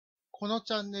この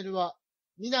チャンネルは、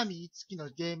南いつき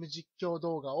のゲーム実況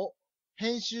動画を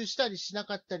編集したりしな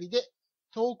かったりで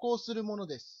投稿するもの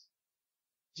です。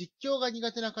実況が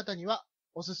苦手な方には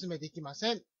おすすめできま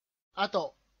せん。あ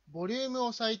と、ボリューム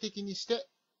を最適にして、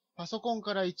パソコン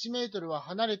から1メートルは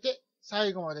離れて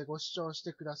最後までご視聴し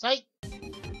てください。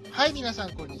はい、皆さ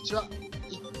んこんにちは。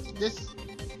いっです。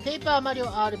ペーパーマリオ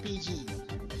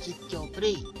RPG 実況プレ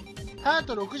イパー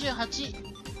ト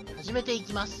68始めてい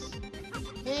きます。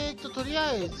とり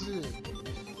あえず、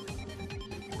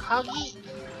鍵、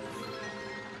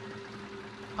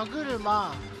歯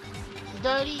車、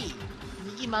左、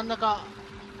右真ん中、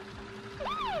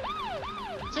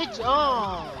スイッチオン。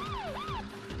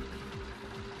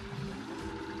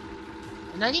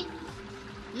何？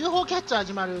 UFO キャッチャー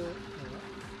始まる。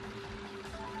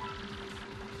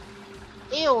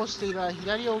A を押している間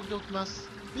左を動きます。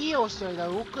B を押している間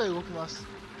奥へ動きます。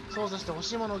操作して欲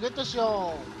しいものをゲットし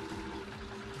よう。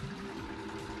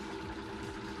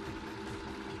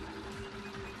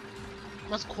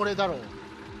まずこれだろう。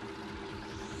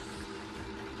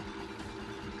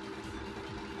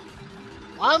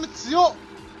アーム強っ。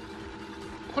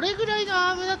これぐらいの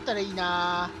アームだったらいい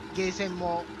な。ゲーセン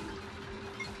も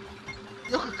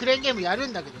よくクレーンゲームやる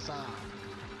んだけどさ。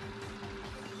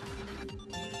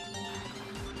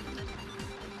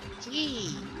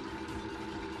次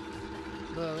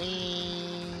ブーイー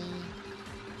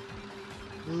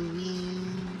ンブーイーン。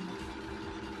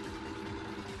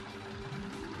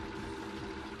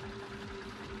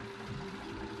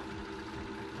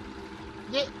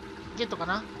でゲットか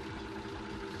な。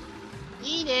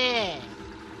いいね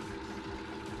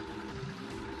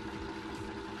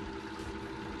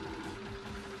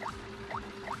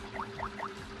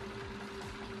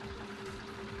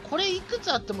ー。これいく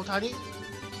つあっても足り。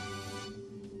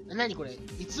何これ、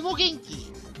いつも元気。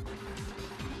い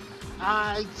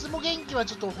つも元気は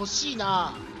ちょっと欲しい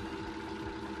な。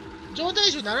状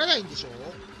態集ならないんでしょ。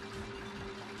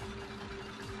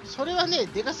それはね、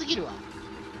でかすぎるわ。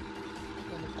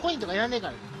コインとかいらねえか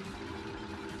ら。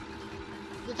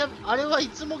で、多分あれはい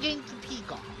つも元気 P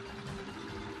か。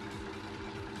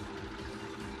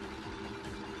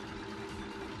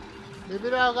レ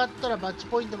ベル上がったらバッチ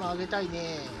ポイントも上げたい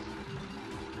ね。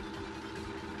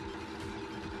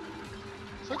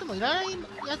それともいらない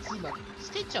やつ今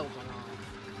つけちゃおうか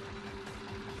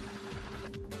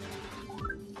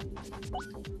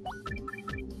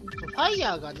な。ファイ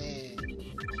ヤーがね、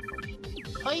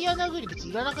ファイヤー殴り別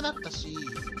にいらなくなったし、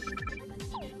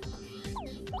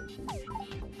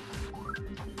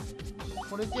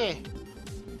これで、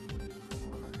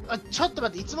ちょっと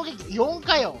待って、いつも元気4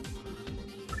かよ。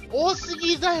多す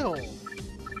ぎだよ。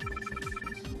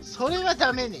それは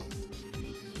ダメね。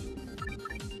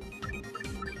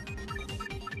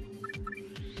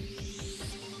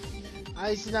ア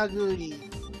イス殴り、フ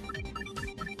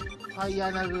ァイ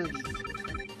ヤー殴り、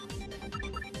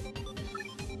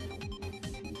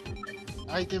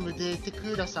アイテム出て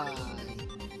ください。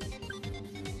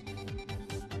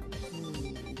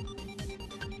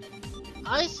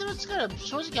アイスの力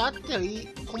正直あってはいい、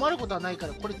困ることはないか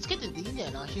ら、これつけてていいんだ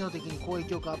よな。機能的に攻撃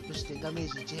力アップしてダメ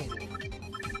ージ1減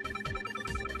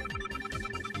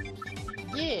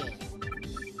で、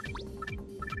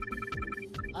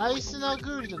アイスナ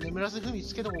グーリと眠らせ踏み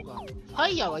つけとこうか。フ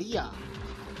ァイヤーはいいや。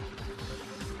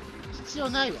必要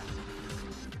ないわ。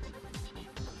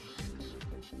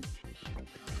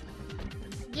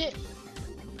で、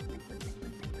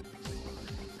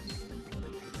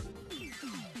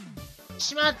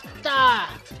しまった。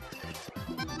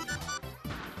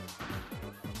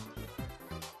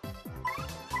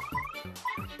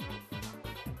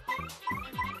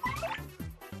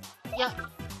いや、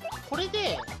これ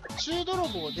で中泥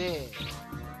棒で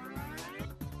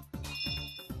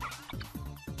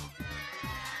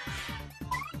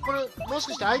これもし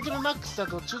かしてアイテムマックスだ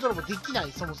と中泥棒できな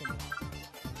い。そもそも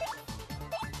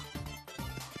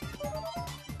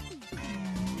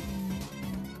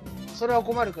それは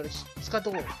困るから使っ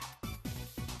とこ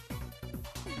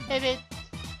う。へべ、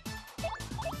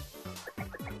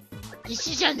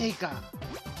石じゃねえか。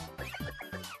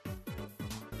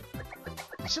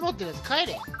石持ってるやつ帰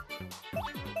れ。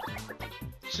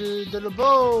中泥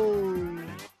棒。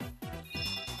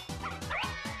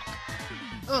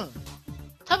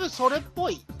多分それっぽ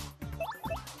い。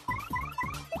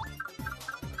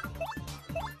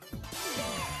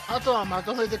あとはま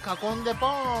とめて囲んでポ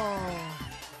ーン。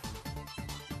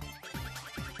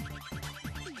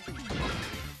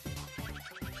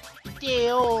痛え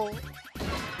よ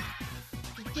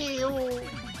痛えよ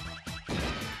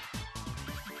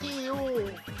痛えよ。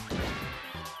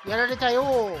やられた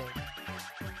よ。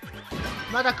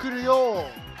まだ来るよ。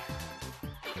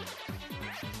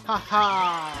はっ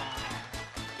は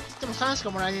ー。つっても3しか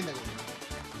もらえねえんだけど。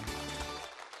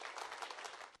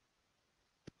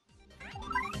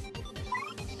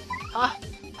あ、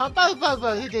パパウパウ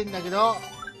パウ出てんだけど。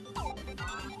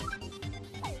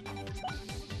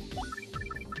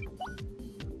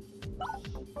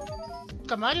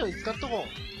マリオに使っとこ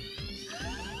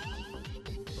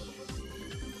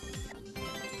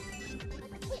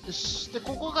う。よし。で、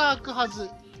ここが開くはず。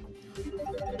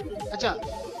あ、じゃあ、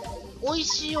美味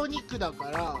しいお肉だ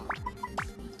から、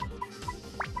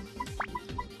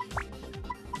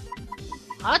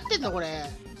合ってんのこれ。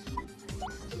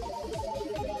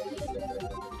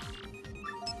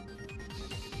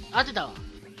合ってたわ。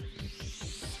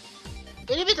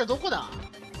エレベーターどこだ？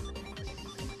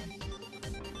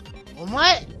お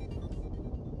前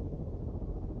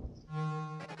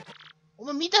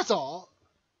見たぞ。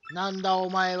なんだお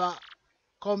前は。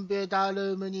コンピューター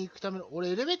ルームに行くための、俺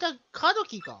エレベーターカード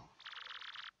キーか。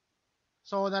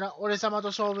そうなら俺様と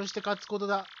勝負して勝つこと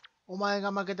だ。お前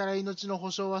が負けたら命の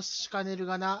保証はしかねる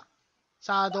がな。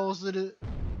さあどうする？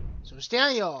そうしてや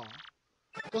んよ。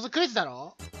どうせクイズだ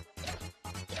ろ？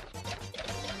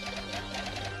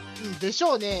うんでし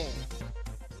ょうね。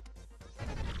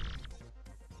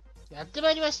やって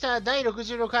まいりました。第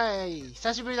66回。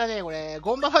久しぶりだね、これ。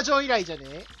ゴンババ城以来じゃ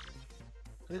ね？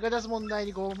振り返出す問題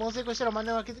に5問成功したら真ん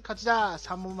中勝ちだ。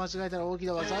3問間違えたら大き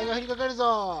な災いが降りかかる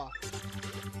ぞ。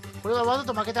これはわざ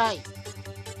と負けたい。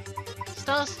ス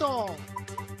タースト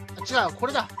ーン。あ、違う、こ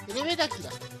れだ。エレベーターキー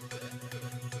だ。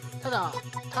ただ、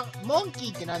モンキ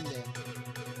ーってなんだよ。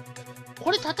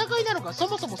これ戦いなのか？そ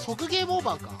もそも即ゲームオー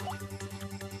バーか？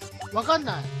わかん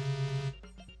ない。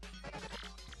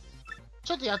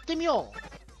ちょっとやってみよ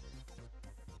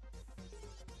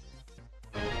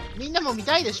う。みんなも見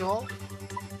たいでしょ？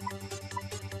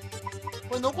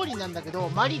これ残りなんだけど、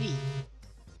マリリン。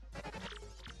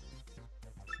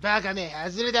バカめ、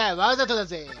外れだ。わざとだ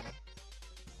ぜ。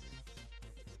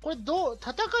これ戦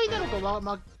いなの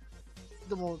か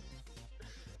でも、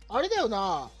あれだよ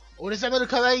な。俺様の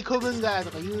可愛い子分が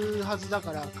とか言うはずだ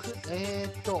から、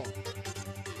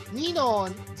2の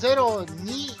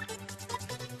02。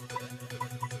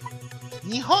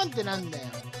日本ってなんだよ。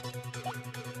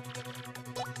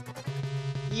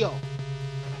いいよ。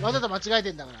わざと間違え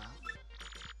てんだから。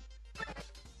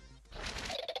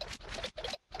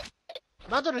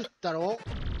バトルだろ？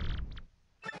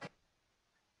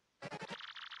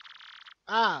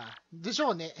ああ、でし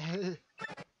ょうね。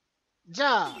じ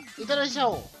ゃあ、いただいちゃ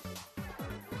おう。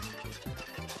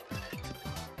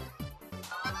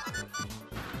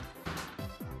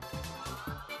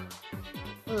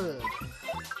うん。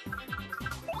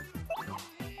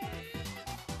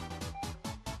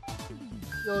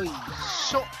よいし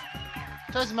ょ。と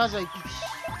りあえずまずは1匹。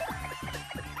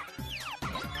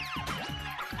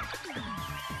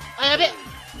あ、やべ！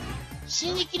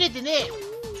死にきれてねえ。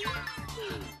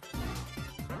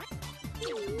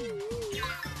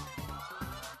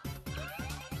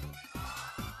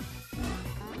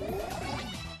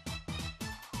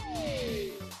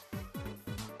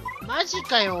マジ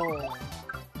かよ。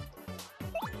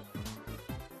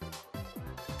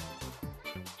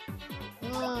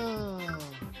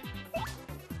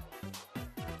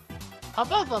パ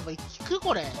パパパ聞く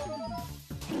これ。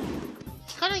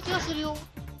聞かない気がするよ。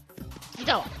聞い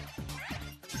たわ。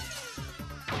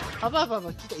パパパパ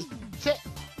聞いた。いって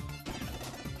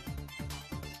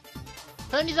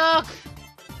フンリゾーク。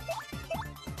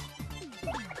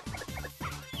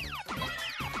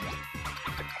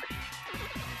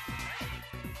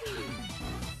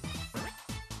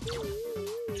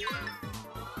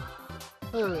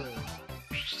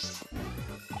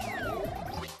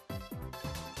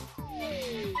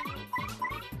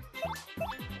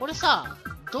これさ、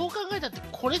どう考えたって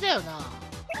これだよな。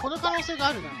この可能性が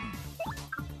あるな。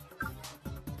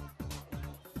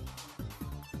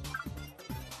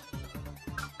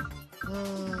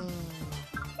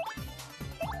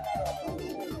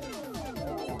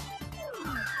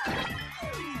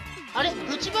あれ、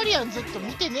プチバリアン Z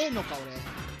見てねえのか俺。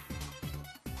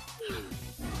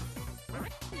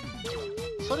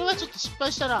それはちょっと失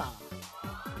敗したな。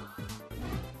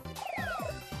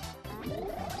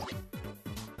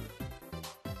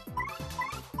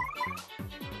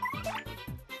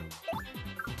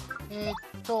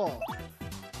と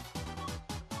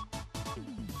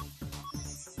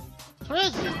りあえ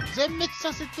ず全滅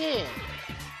させて、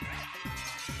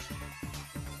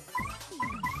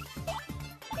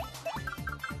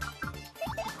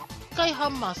一回ハ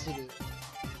ンマーする。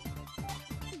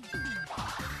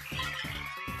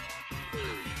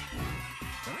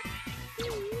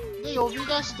で呼び出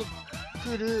して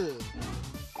くる。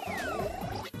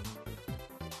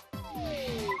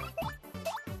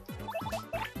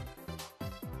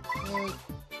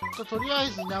とりあえ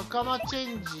ず仲間チ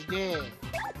ェンジで、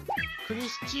クリ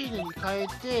スチーヌに変え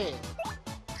て、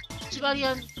チバリ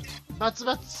アン、バツ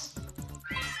バツ。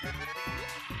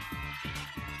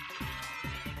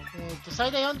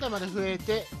最大4体まで増え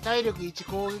て、体力1、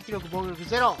攻撃力、防御力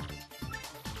0。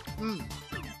うん。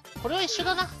これは一緒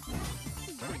だな。いっ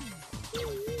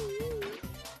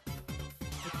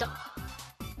た。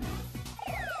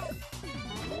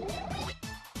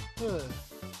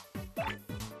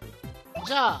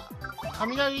じゃあ、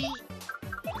雷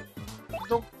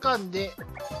ドッカンで、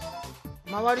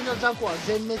周りの雑魚は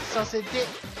全滅させて、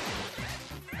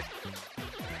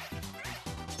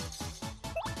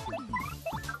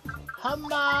ハン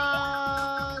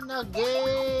マー投げ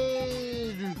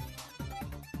る。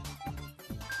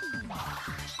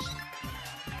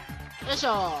よいし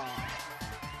ょ。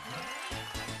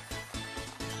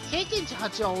経験値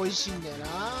8は美味しいんだよな。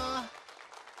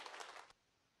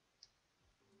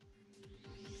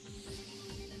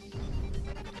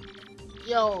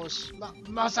よーし、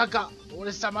まさか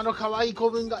俺様の可愛い子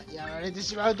分がやられて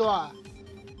しまうとは。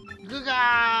グ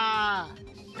ガ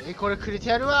ー、これくれて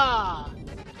やるわ。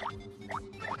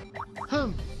ふ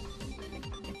ん。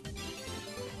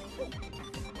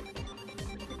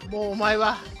もうお前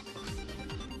は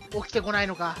起きてこない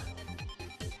のか。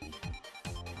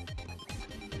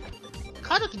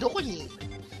カード機どこに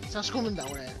差し込むんだ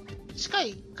俺。地下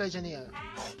1階じゃねえや。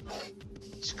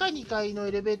地下2階の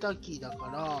エレベーターキーだか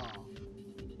ら、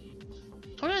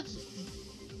とりあえず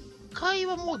1階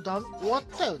はもう終わっ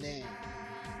たよね。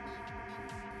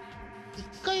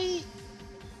1階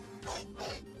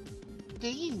で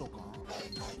いいのか。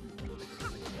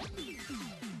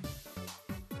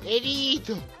エリー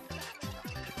ト。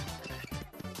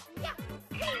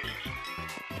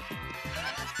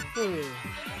トゥ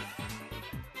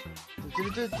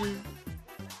ルトゥトゥ。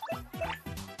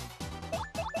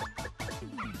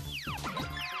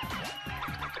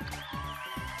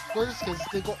少しずつ削っ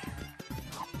ていこ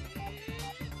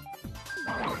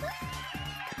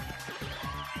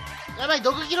う。やばい、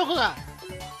毒キノコが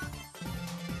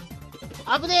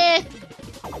危ねえ。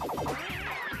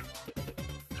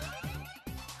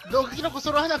毒キノコ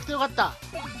揃わなくてよかった。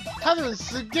多分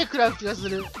すっげえ食らう気がす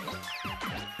る。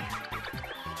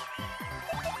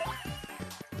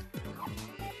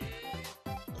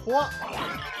怖っ。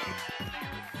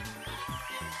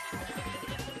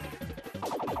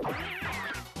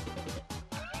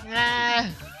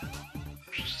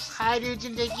返り討ち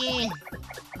にできん。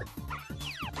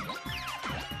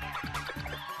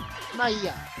まあいい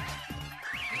や。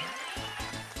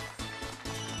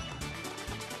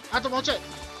あともうちょい。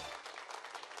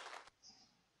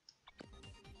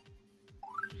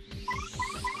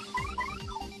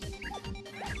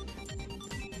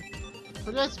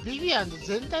とりあえずビビアンで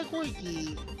全体攻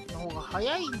撃の方が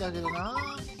早いんだけどな。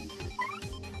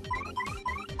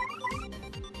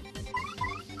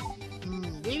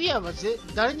ビビアンは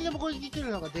誰にでも攻撃できる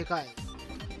のがでかい。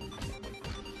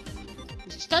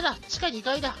下だ、地下2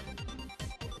階だ。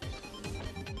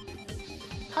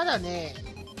ただね、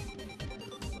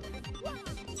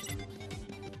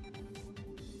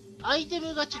アイテ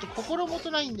ムがちょっと心も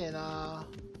とないんだよな。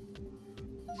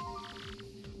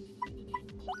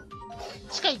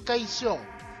地下1階一緒。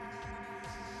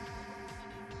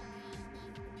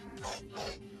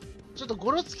ちょっと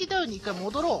ゴロつきタウンに一回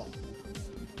戻ろう。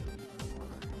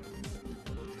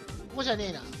ここじゃね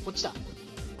えな、こっちだ。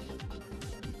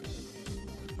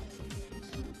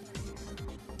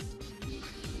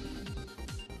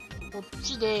こっ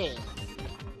ちで、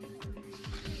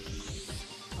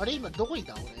あれ今どこにい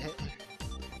た俺。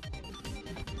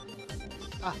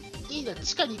あ、いいんだ、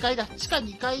地下2階だ。地下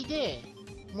2階で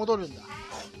戻るんだ。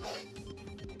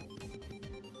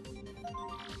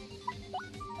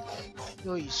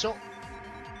よいしょ。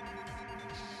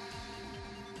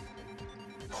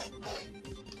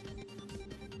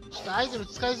ちょっとアイテム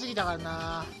使いすぎたから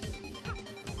な。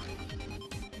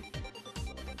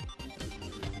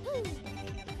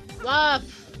ワープ。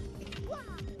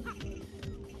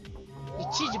い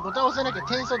ちいちボタン押さなきゃ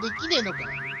転送できねえのか。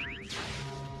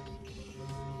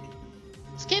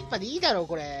つけっぱでいいだろ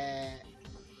これ。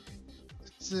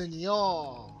普通に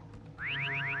よ。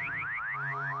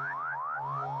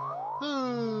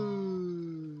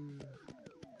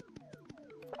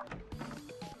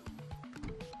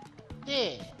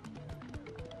で、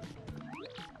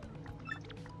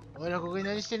おいらここに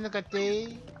何してんのかって。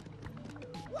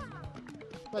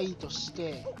まあいいとし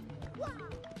て、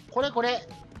これこ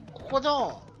こ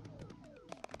の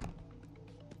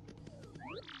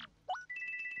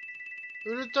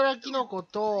ウルトラキノコ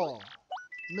と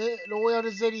ローヤ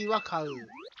ルゼリーは買う。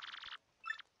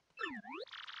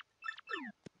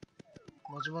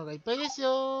持ち物がいっぱいです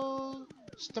よ。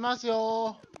知ってます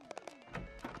よ。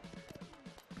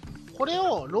これ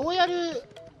をローヤル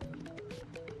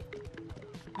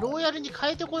に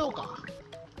変えてこようか。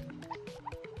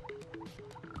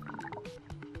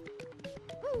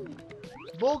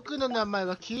僕の名前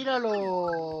はキラ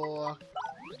ロ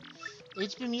ー。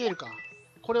HP 見えるか。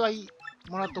これはいい。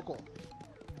もらっとこう。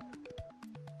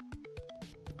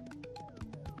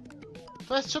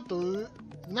とりあえずちょっと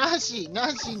なしに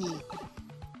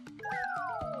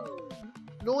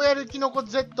ローヤルキノコ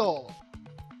Z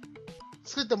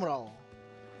作ってもらおう。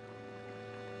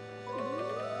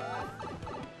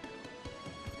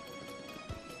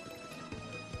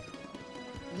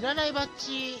いらないバッ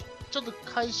ジちょっと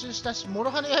回収したし、諸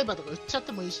刃の刃とか売っちゃっ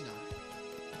てもいいしな。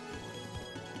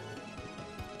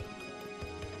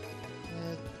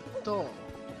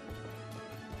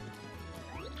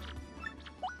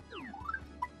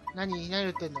何言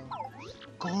ってんの。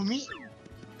ゴミ。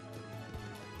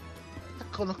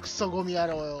このクソゴミ野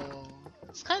郎よ。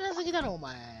使いなすぎだろお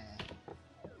前。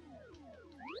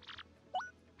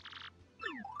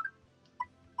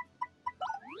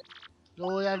ロ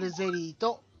ーヤルゼリー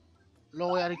と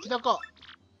ローヤルキノコ。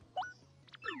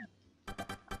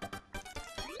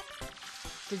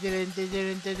ててれんてて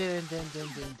れんててれんてんてん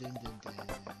てんてんてんてん。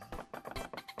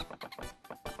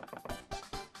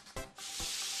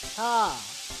さあ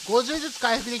50ずつ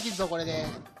回復できるぞこれで。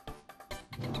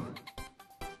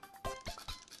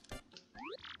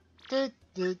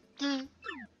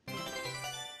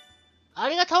あ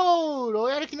りがとうロー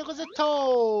ヤルキノコ Z。 不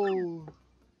思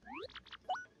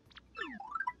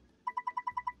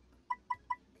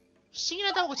議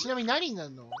な卵ちなみに何にな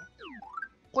るの。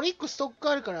これ1個ストック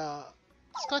あるから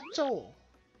使っちゃおう。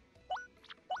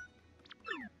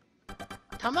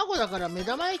卵だから目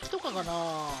玉焼きとかかな。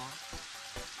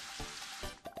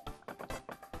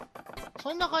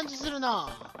そんな感じするな。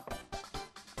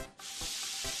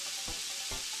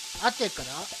合ってるかな。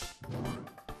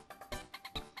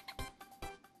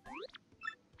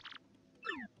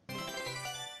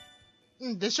う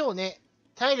んでしょうね。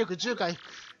体力10回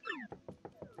復。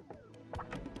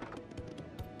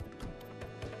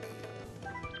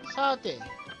さて、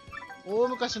大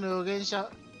昔の預言書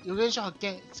発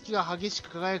見。月が激しく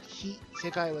輝く日、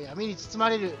世界は闇に包ま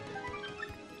れる。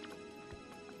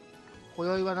今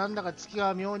宵はなんだか月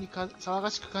が妙に騒が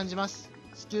しく感じます。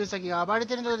地球先が暴れ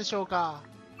てるのでしょうか。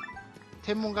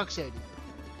天文学者より。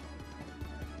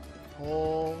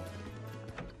ほ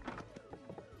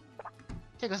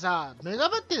ー。てかさ、メガ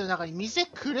バッテンの中に店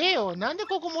くれよ。なんで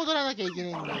ここ戻らなきゃいけね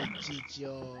えんだよ、いちいち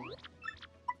よ。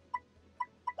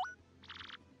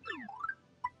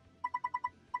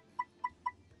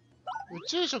宇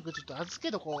宙食ちょっと預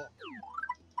けとこう。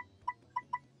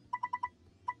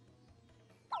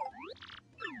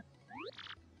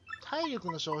体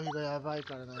力の消費がやばい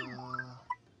からな。黄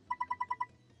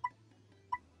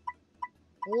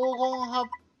金葉っ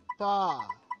ぱ。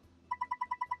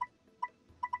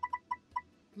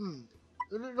うん。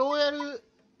ローヤル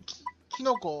キ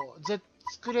ノコ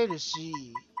作れるし、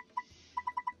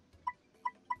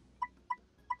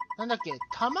なんだっけ、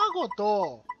卵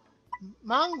と、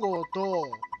マンゴー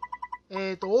と、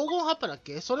黄金葉っぱだっ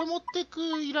け、それ持って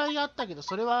く依頼あったけど、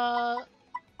それは、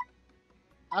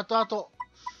後々。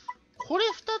これ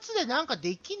2つでなんか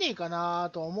できねえか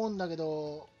なと思うんだけ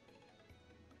ど、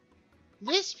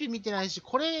レシピ見てないし、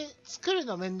これ作る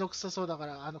のめんどくさそうだか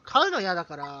ら、買うの嫌だ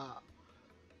から、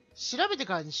調べて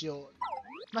からにしよう。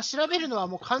まあ、調べるのは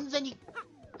もう完全に、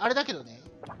あれだけどね。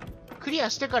クリ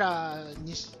アしてから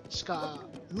にしか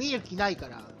見る気ないか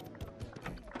ら。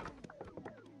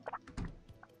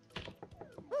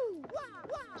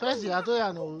とりあえず宿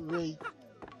屋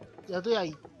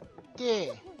行っ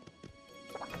て、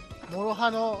諸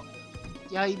刃の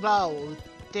刃を売っ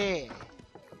て、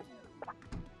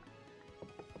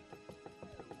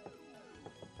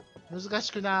難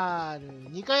しくなる。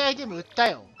2回アイテム売った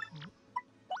よ。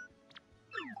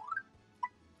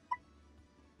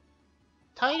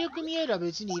体力見えるは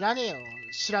別にいらねえよ。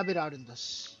調べるあるんだ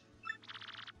し。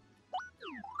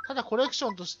ただコレクシ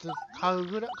ョンとして買っ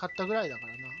たぐらいだから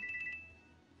な。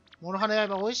諸刃の刃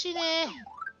美味しいね。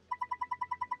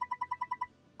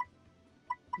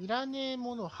いらねえ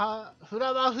もの、フ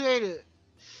ラワーフエル。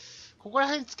ここら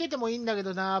辺つけてもいいんだけ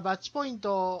どな。バッチポイン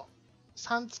ト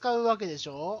3使うわけでし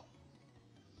ょ。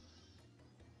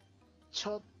ち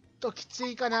ょっときつ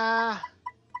いかな。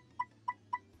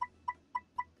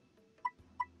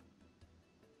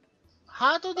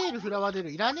ハートデール、フラワーデー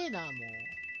ルいらねえな、もう。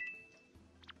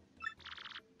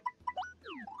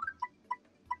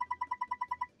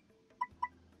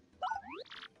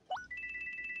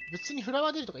別にフラ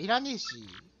ワーデールとかいらねえし。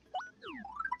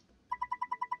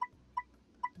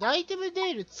で、アイテムデ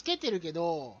ールつけてるけ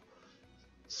ど、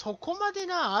そこまで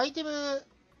な、アイテム、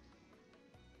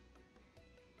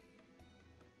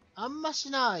あんま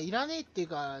しな、いらねえっていう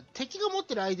か、敵が持っ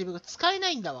てるアイテムが使えな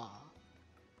いんだわ。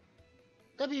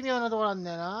だ、微妙なところなん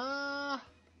だよな。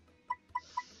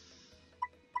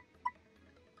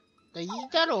いい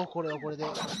だろう、これはこれで。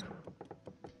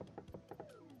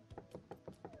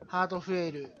ハート増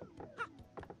える。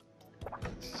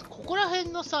ここら辺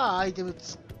のさ、アイテム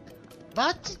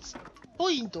バッチ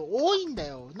ポイント多いんだ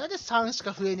よ。なんで3し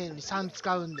か増えねえのに3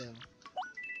使うんだよ。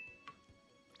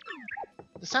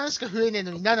3しか増えねえ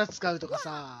のに7使うとか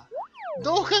さ、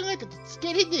どう考えたってつ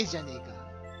けれねえじゃねえか。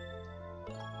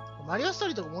マリオストー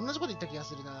リーとかも同じこと言った気が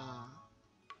するな。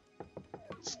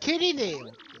つけれねえよ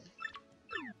って。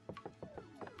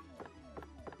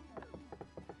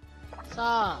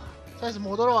さあ、とりあえず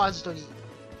戻ろう、アジトに。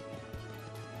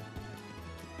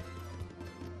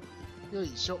よい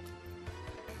しょ。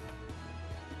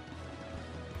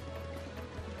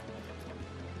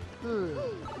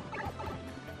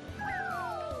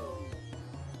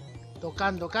ドカ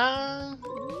ンドカン。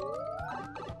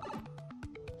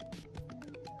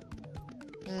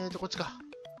こっちか。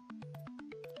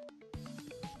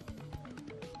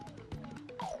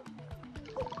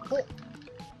お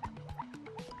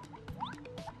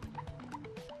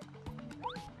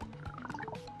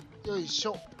よいし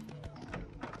ょ。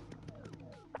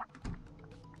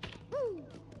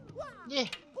で、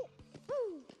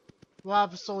ワー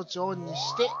プ装置をオンに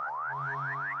して、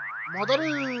戻る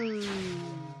ー。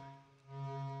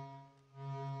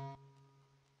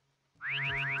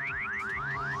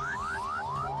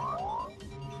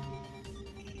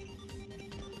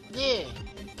で、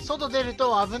外出る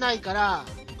と危ないから、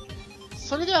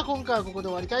それでは今回はここで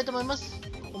終わりたいと思います。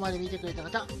ここまで見てくれた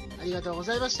方、ありがとうご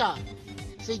ざいました。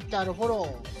Twitter のフォロ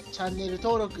ー、チャンネル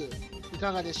登録、い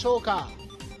かがでしょうか。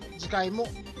次回も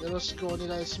よろしくお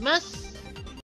願いします。